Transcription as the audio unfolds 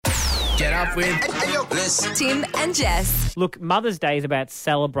Get up with Tim and Jess. Look, Mother's Day is about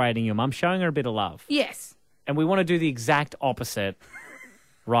celebrating your mum, showing her a bit of love. Yes. And we want to do the exact opposite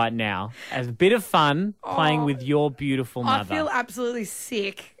right now. As a bit of fun playing with your beautiful mother. I feel absolutely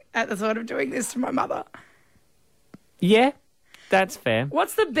sick at the thought of doing this to my mother. Yeah, that's fair.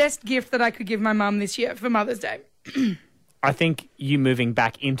 What's the best gift that I could give my mum this year for Mother's Day? I think you moving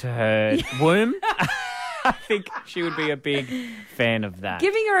back into her womb, I think she would be a big fan of that.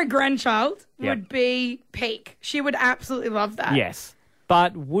 Giving her a grandchild Yep. would be peak. She would absolutely love that. Yes.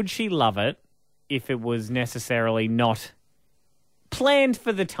 But would she love it if it was necessarily not planned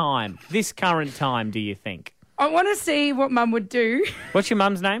for the time, this current time, do you think? I want to see what Mum would do. What's your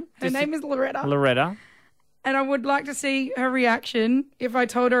mum's name? Her name is Loretta. Loretta. And I would like to see her reaction if I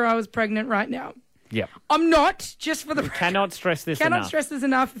told her I was pregnant right now. Yep. I'm not, just for the... Cannot stress this Cannot enough. stress this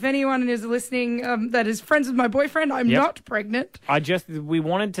enough. If anyone is listening that is friends with my boyfriend, I'm not pregnant. We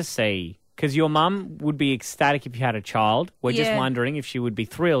wanted to see, because your mum would be ecstatic if you had a child. We're just wondering if she would be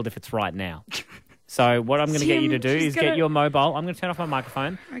thrilled if it's right now. So what I'm going to get you to do is get your mobile. I'm going to turn off my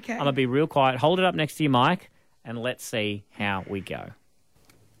microphone. Okay. I'm going to be real quiet. Hold it up next to your mic, and let's see how we go.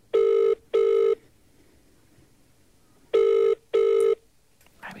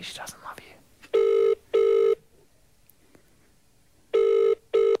 Maybe she doesn't love you.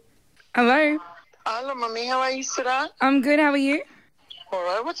 Hello. Hello, Mummy. How are you today? I'm good. How are you? All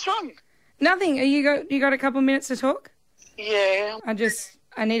right. What's wrong? Nothing. You got a couple of minutes to talk? Yeah.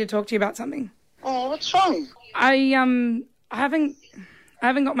 I need to talk to you about something. Oh, what's wrong? I haven't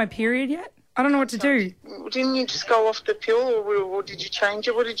got my period yet. I don't know what to do. Didn't you just go off the pill, or did you change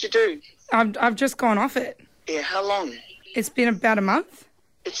it? What did you do? I've just gone off it. Yeah. How long? It's been about a month.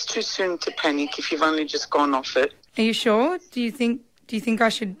 It's too soon to panic if you've only just gone off it. Are you sure? Do you think I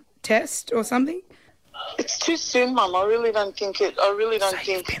should test or something? It's too soon, Mum. I really don't think it. I really don't think.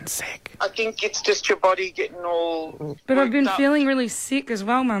 You've been sick. I think it's just your body getting all. But I've been worked up. feeling really sick as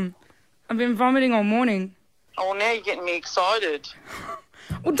well, Mum. I've been vomiting all morning. Oh, now you're getting me excited.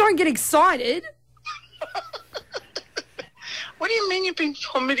 Well, don't get excited. What do you mean you've been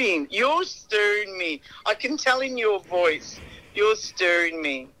vomiting? You're stirring me. I can tell in your voice. You're stirring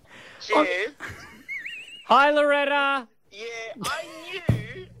me. Jess? Hi, Loretta. Yeah,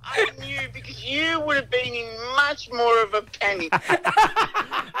 I knew because you would have been in much more of a panic.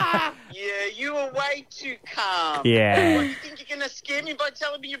 Yeah, you were way too calm. Yeah. What, you think you're going to scare me by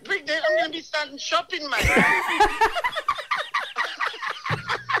telling me you're pregnant? I'm going to be starting shopping, mate.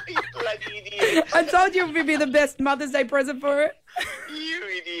 You bloody idiot. I told you it would be the best Mother's Day present for it. You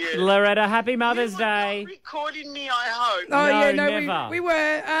idiot. Loretta, happy Mother's Day. You were not recording me, I hope. Oh, yeah, No, no, never. we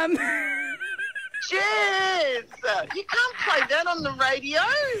were. Jess, you can't play that on the radio.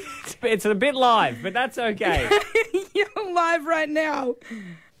 It's a bit live, but that's okay. You're live right now.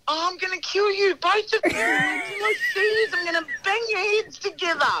 Oh, I'm going to kill you, both of you. Until I see you, I'm going to bang your heads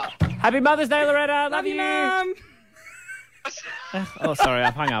together. Happy Mother's Day, Loretta. Love you. Mum. Oh, sorry,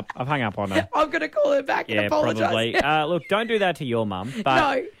 I've hung up on her. I'm going to call her back and Yeah, apologise. probably. Look, don't do that to your mum. But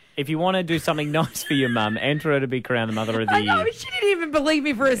No. if you want to do something nice for your mum, enter her to be crowned the Mother of the I Year. know, she didn't even believe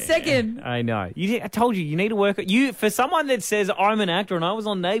me for a second. I know. I told you need to work. For someone that says I'm an actor and I was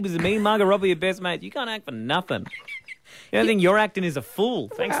on Neighbours and me and Margot Robbie are best mates, you can't act for nothing. The only thing you're acting is a fool.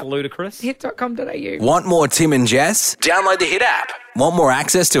 Thanks, Ludacris. Hit.com.au. Want more Tim and Jess? Download the Hit app. Want more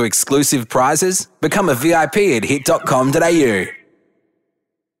access to exclusive prizes? Become a VIP at hit.com.au.